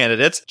my other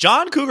candidates,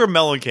 John Cougar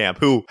Mellencamp,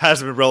 who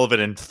hasn't been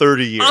relevant in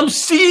 30 years. I'm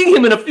seeing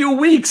him in a few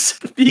weeks.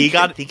 He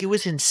got, I think it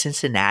was in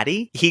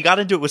Cincinnati. He got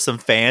into it with some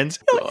fans.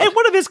 At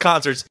one of his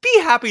concerts,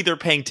 be happy they're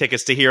paying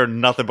tickets to hear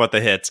nothing but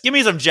the hits. Give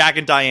me some Jack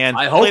and Diane.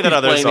 I hope play he's that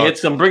other playing song.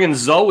 hits. I'm bringing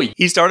Zoe.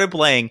 He started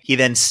playing. He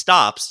then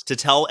stops to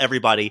tell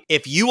everybody,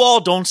 if you all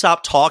don't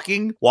stop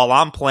talking while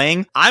I'm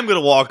playing, I'm going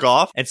to walk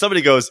off. And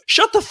somebody goes,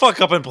 shut the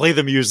fuck up and play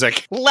the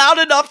music. Loud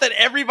enough that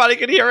everybody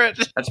can hear it.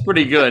 That's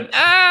pretty good.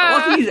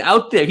 Lucky he's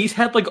out there. He's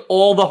had like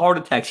all the heart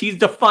attacks. He's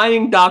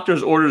defying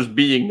doctor's orders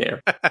being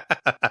there.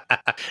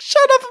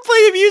 Shut up and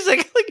play the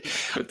music.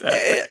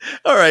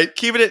 All right,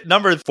 keeping it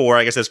number 4,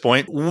 I guess at this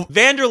point.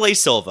 Vanderlei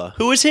Silva.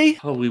 Who is he?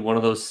 Probably one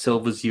of those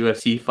Silva's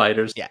UFC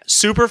fighters. Yeah,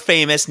 super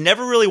famous,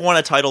 never really won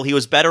a title. He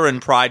was better in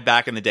Pride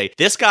back in the day.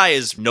 This guy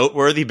is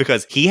noteworthy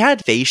because he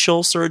had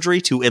facial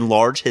surgery to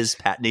enlarge his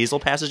nasal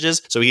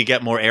passages so he could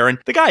get more air in.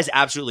 The guy is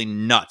absolutely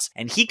nuts,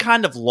 and he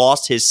kind of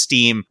lost his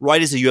steam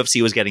right as the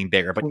UFC was getting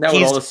bigger. But Isn't that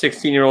what all the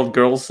 16-year-old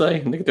girls say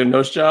when they get their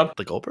nose job?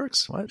 The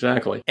Goldbergs? What?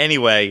 Exactly.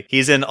 Anyway,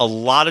 he's in a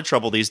lot of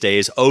trouble these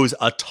days, owes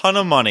a ton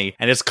of money,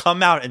 and has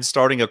come out and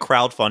starting a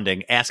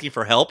crowdfunding asking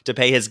for help to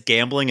pay his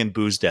gambling and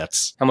booze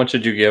debts. How much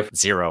did you give?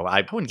 0.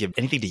 I wouldn't give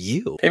anything to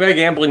you. Pay my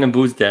gambling and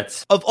booze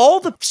debts. Of all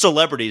the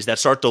celebrities that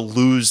start to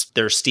lose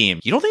their steam,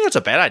 you don't think that's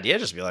a bad idea?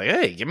 Just be like,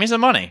 hey, give me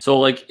some money. So,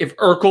 like, if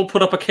Urkel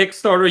put up a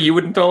Kickstarter, you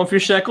wouldn't throw him a few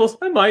shekels?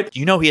 I might.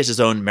 You know he has his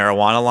own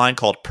marijuana line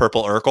called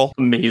Purple Urkel?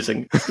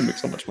 Amazing. You make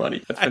so much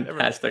money. That's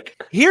fantastic.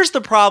 Here's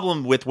the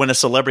problem with when a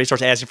celebrity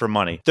starts asking for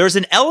money. There's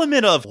an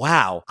element of,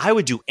 wow, I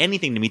would do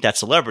anything to meet that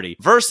celebrity,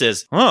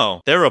 versus,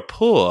 oh, they're a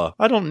poor.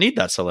 I don't need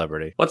that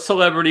celebrity. What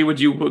celebrity would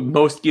you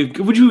most give?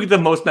 Would you give the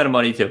most amount of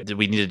money to? Do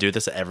we need to do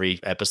this every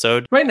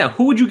episode? Right now,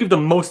 who would you give the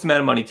most amount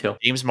of money to?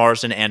 James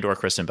Marsden and or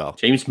Kristen Bell.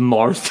 James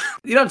Marsden.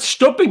 You're not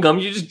stopping him.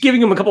 You're just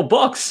giving him a couple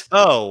bucks.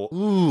 Oh,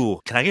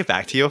 ooh. Can I get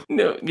back to you?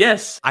 No,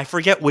 yes. I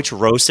forget which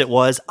roast it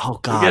was. Oh,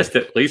 God. You guessed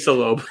it. Lisa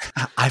Loeb.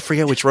 I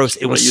forget which roast.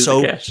 It was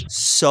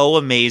so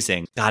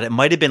amazing. God, it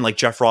might have been like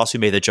Jeff Ross who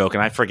made the joke,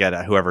 and I forget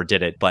whoever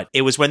did it, but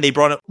it was when they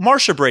brought up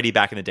Marsha Brady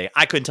back in the day.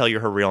 I couldn't tell you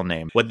her real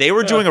name. When they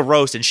were doing a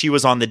roast and she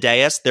was on the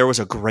dais, there was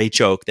a great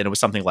joke. Then it was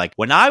something like,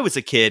 when I was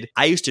a kid,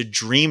 I used to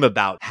dream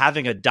about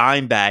having a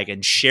dime bag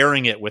and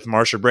sharing it with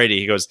Marsha Brady.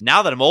 He goes,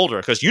 now that I'm older,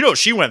 because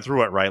she went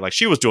through it, right? Like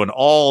she was doing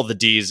all the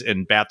D's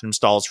in bathroom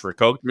stalls for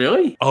Coke.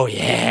 Really? Oh,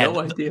 yeah.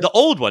 No idea. The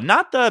old one,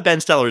 not the Ben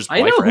Steller's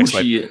wife. I know or who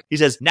ex-wife. she is. He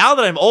says, now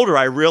that I'm older,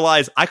 I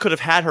realize I could have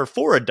had her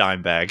for a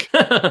dime bag.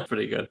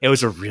 Pretty good. It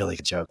was a really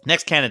good joke.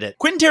 Next candidate.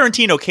 Quentin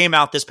Tarantino came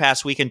out this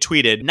past week and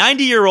tweeted,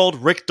 90-year-old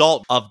Rick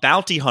Dalton of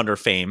Bounty Hunter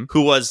fame,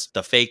 who was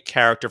the fake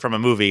character from a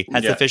movie,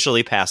 has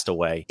officially passed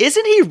away.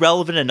 Isn't he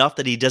relevant enough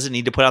that he doesn't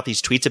need to put out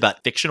these tweets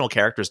about fictional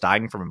characters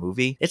dying from a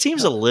movie? It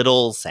seems a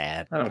little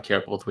sad. I don't care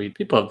if people tweet.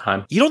 People have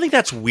time. You don't think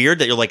that's weird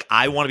that you're like,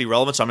 I want to be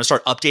relevant, so I'm going to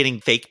start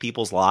updating fake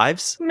people's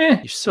lives?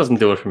 Meh. It doesn't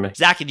do it for me.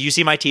 Zach, did you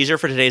see my teaser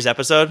for today's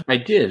episode? I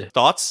did.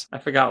 Thoughts? I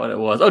forgot what it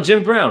was. Oh,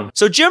 Jim Brown.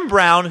 So Jim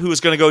Brown, who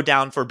is going to go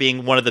down for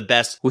being one of the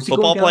best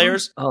football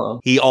players. Oh.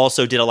 He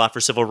also did a lot for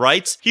civil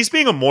rights. He's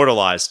being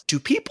immortalized. Do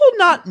people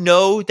not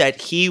know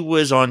that he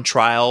was on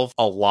trial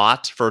a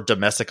lot for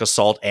domestic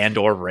assault and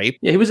or rape?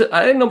 Yeah, he was.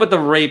 I didn't know about the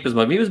rape as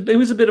much. He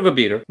was a bit of a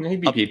beater. He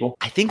beat people.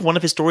 I think one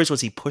of his stories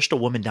was he pushed a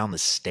woman down the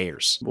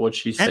stairs. What'd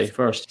she say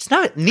first? It's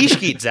not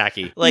Nishkeet,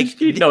 Zachy. Like,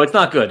 no, it's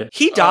not good.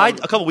 He died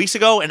a couple weeks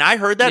ago, and I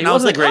heard that, and I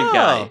was like, he was a great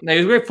guy. No, he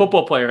was a great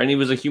football player, and he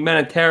was a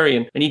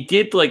humanitarian, and he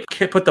did like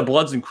put the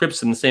Bloods and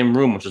Crips in the same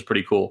room, which was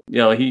pretty cool. You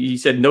know, he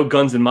said no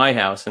guns in my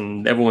house,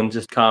 and everyone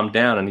just calmed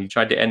down, and he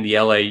tried to end the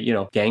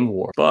LA, gang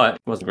war, but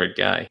he wasn't a great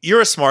guy.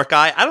 You're a smart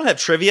guy. I don't have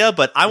trivia,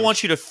 but I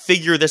want you to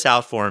figure this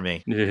out for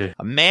me.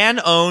 A man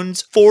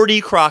owns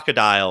 40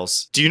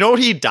 crocodiles. Do you know what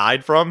he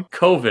died from?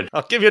 COVID.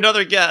 I'll give you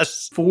another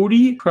guess.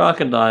 40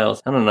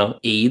 crocodiles. I don't know.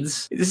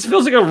 AIDS? This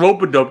feels like a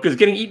rope-a-dope because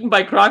getting eaten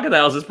by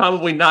crocodiles is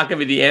probably not going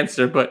to be the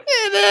answer, but...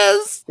 It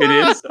is. It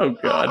is? Oh,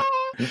 God.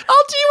 I'll do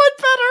it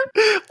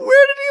better.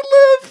 Where did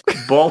he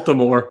live?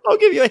 Baltimore. I'll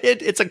give you a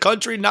hint. It's a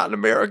country not in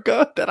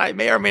America that I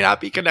may or may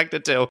not be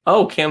connected to.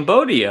 Oh,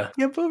 Cambodia.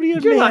 Cambodia,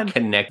 You're man. not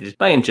connected.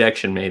 By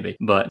injection, maybe,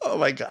 but... Oh,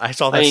 my God. I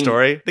saw that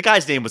story. The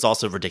guy's name was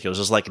also ridiculous.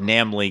 It was like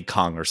Nam Lee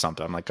Kung or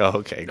something. I'm like, oh,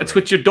 okay, great. That's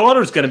what your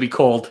daughter's going to be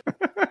called.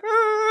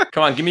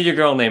 Come on, give me your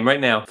girl name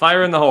right now.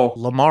 Fire in the hole.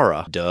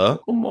 Lamara. Duh.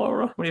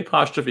 Lamara. How many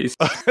apostrophes?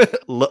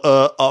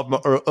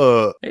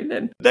 Hey,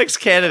 then. Next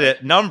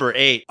candidate, number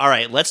 8. All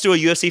right, let's do a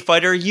UFC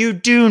fighter you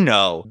do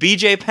know.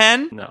 BJ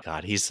Penn? No.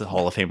 God, he's the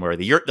Hall of Fame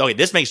worthy. Okay,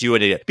 this makes you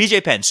an idiot.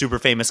 BJ Penn, super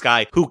famous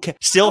guy who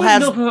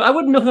I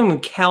wouldn't know him in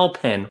Cal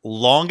Penn.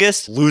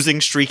 Longest losing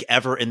streak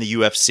ever in the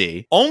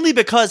UFC. Only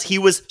because he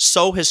was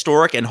so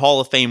historic and Hall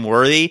of Fame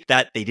worthy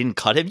that they didn't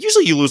cut him.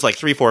 Usually you lose like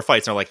 3-4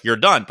 fights and they're like, you're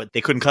done, but they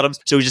couldn't cut him.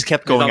 So he just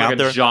kept going out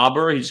there.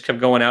 Jobber. He just kept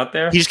going out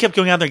there. He just kept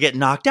going out there and getting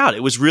knocked out.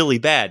 It was really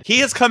bad. He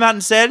has come out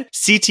and said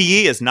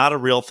CTE is not a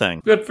real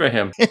thing. Good for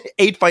him.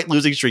 8-fight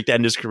losing streak to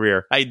end his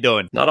career. How you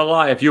doing? Not a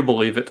lie if you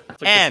believe it.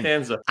 Like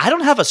and I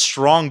don't have a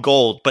strong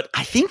gold, but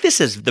I think this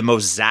is the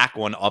most Zach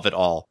one of it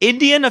all.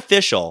 Indian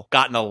official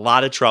got in a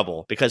lot of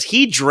trouble because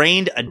he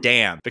drained a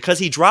dam because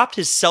he dropped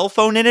his cell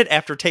phone in it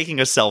after taking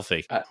a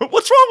selfie.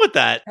 What's wrong with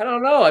that? I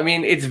don't know. I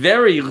mean, it's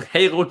very,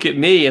 hey, look at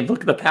me and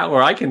look at the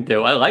power I can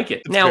do. I like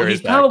it. Now,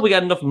 he's probably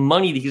got enough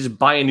money to just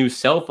buy a new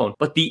cell phone,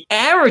 but the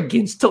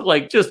arrogance to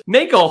like just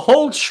make a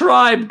whole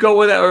tribe go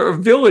without, or a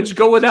village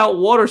go without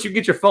water so you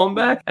get your phone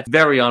back, that's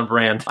very on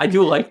brand. I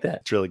do like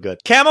that. It's really good.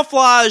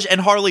 Camouflage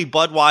and Harley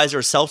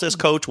Budweiser Celtics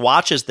coach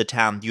watches the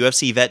town.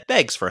 UFC vet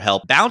begs for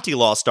help. Bounty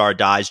Law star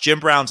dies. Jim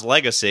Brown's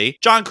legacy.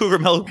 John Cougar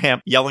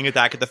Mellencamp yelling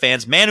back at the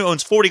fans. Man who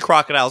owns 40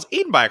 crocodiles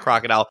eaten by a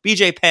crocodile.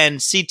 BJ Penn,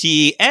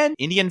 CTE, and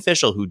Indian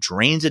official who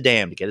drains a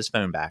dam to get his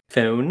phone back.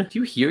 Phone? Do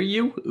you hear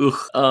you?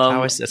 Ugh.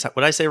 What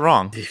did I say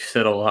wrong? You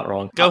said a lot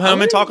wrong. Go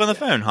home and talk on the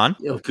phone, hon.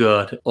 Oh,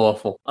 good.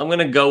 Awful. I'm going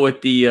to go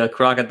with the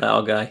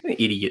crocodile guy. An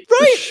idiot.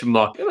 Right.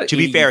 Schmuck. To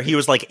be fair, he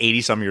was like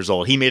 80-some years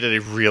old. He made it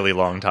a really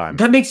long time.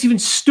 That makes it even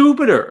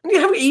stupider. What do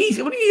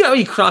you have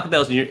any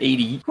crocodiles when you're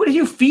 80? What do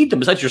you feed them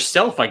besides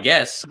yourself, I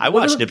guess? I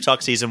watched Nip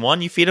Tuck season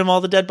 1. You feed him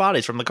all the dead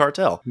bodies from the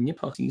cartel. Nip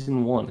Tuck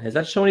season 1. Has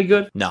that show any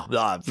good? No.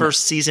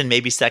 First season,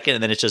 maybe second,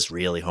 and then it's just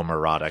really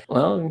homoerotic.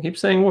 Well, keep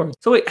saying words.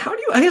 So wait,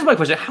 here's my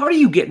question. How do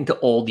you get into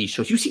all these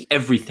shows? You see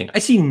everything. I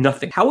see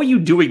nothing. How are you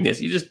doing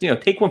this? You just,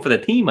 take one for the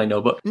team, I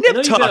know, but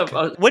Nip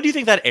Tuck. When do you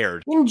think that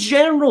aired? In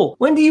general,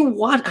 when do you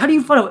watch? How do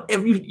you find out?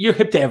 You're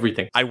hip to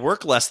everything. I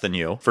work less than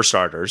you, for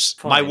starters.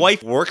 Fine. My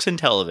wife works in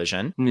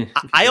television.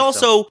 I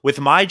also, with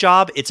my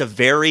job, it's a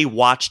very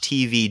watch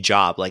TV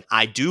job. Like,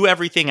 I do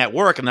everything at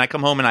work, and then I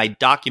come home and I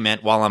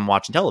document while I'm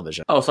watching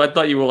television. Oh, so I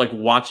thought you were like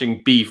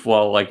watching beef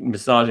while like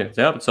massaging.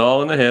 Yep, it's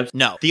all in the hips.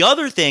 No. The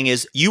other thing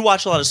is, you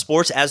watch a lot of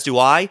sports, as do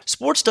I.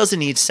 Sports doesn't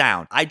need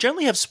sound. I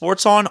generally have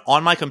sports on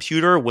my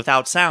computer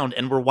without sound,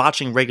 and we're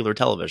watching regular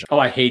television. Oh,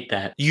 I hate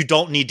that. You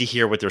don't need to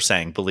hear what they're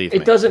saying, believe me.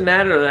 It doesn't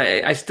matter.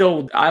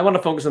 I want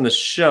to focus on the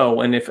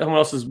show, and if someone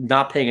else is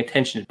not paying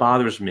attention, it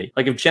bothers me.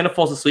 Like if Jenna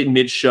falls asleep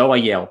mid-show, I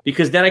yell.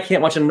 Because then I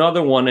can't watch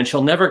another one, and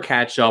she'll never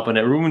catch up, and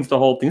it ruins the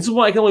whole thing. This is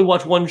why I can only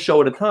watch one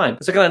show at a time.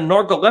 It's like I got a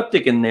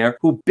narcoleptic in there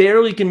who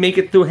barely can make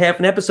it through half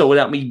an episode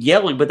without me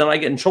yelling, but then I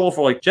get in trouble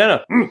for like,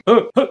 Jenna,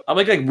 I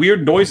make like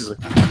weird noises.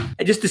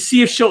 And just to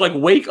see if she'll like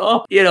wake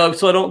up,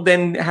 so I don't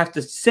then have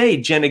to say,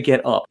 Jenna,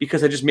 get up,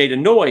 because I just made a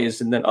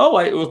noise, and then,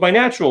 it was my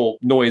natural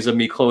noise of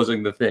me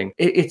closing the thing.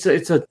 It's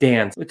a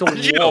dance. It's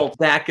a waltz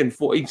back and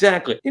forth.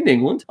 Exactly. In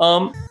England.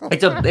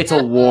 It's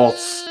a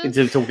waltz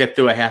to get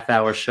through a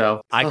half-hour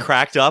show. I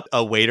cracked up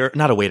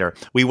not a waiter.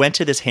 We went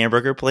to this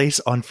hamburger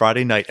place on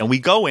Friday night, and we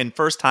go in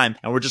first time,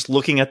 and we're just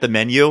looking at the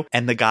menu,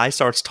 and the guy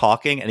starts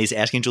talking, and he's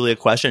asking Julie a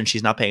question, and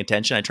she's not paying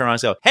attention. I turn around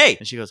and go, hey,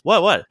 and she goes,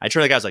 what? I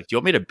turn to the guy, I was like, do you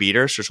want me to beat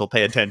her so she'll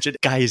pay attention?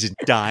 Guy is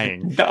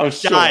dying.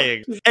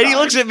 Dying. And he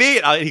looks at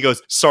me and he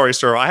goes, sorry,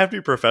 sir, I have to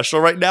be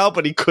professional right now,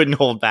 but he couldn't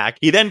hold back.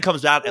 He then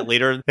comes out and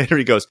later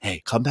he goes,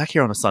 hey, come back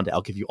here on a Sunday.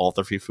 I'll give you all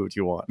the free food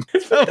you want.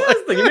 It's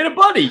fantastic. You made a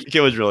buddy. He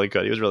was really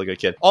good. He was a really good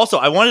kid. Also,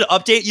 I wanted to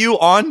update you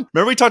on,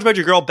 remember we talked about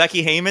your girl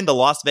Becky Heyman, the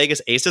Las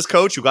Vegas Aces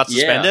coach who got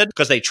suspended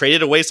because they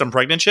traded away some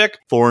pregnant chick?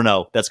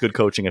 4-0. That's good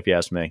coaching if you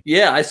ask me.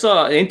 Yeah, I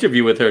saw an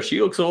interview with her. She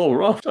looks a little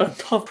rough. A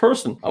tough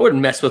person. I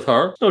wouldn't mess with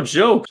her. No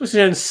joke. She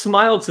hasn't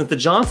smiled since the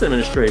Johnson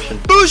administration.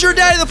 Who's your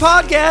daddy? The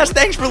podcast.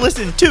 Thanks for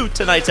listening to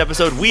tonight's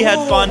episode. We had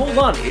fun. Hold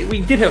on.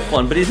 We did have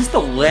fun, but is this the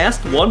last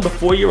one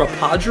before you're a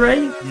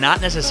Padre? Not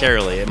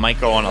necessarily. It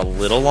might go on a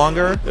little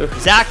longer.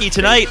 Zachy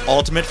tonight,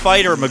 Ultimate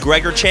Fighter,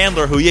 McGregor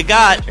Chandler. Who you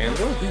got?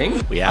 Chandler?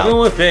 Thing? We out. I don't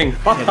know a thing.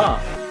 Ha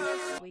ha.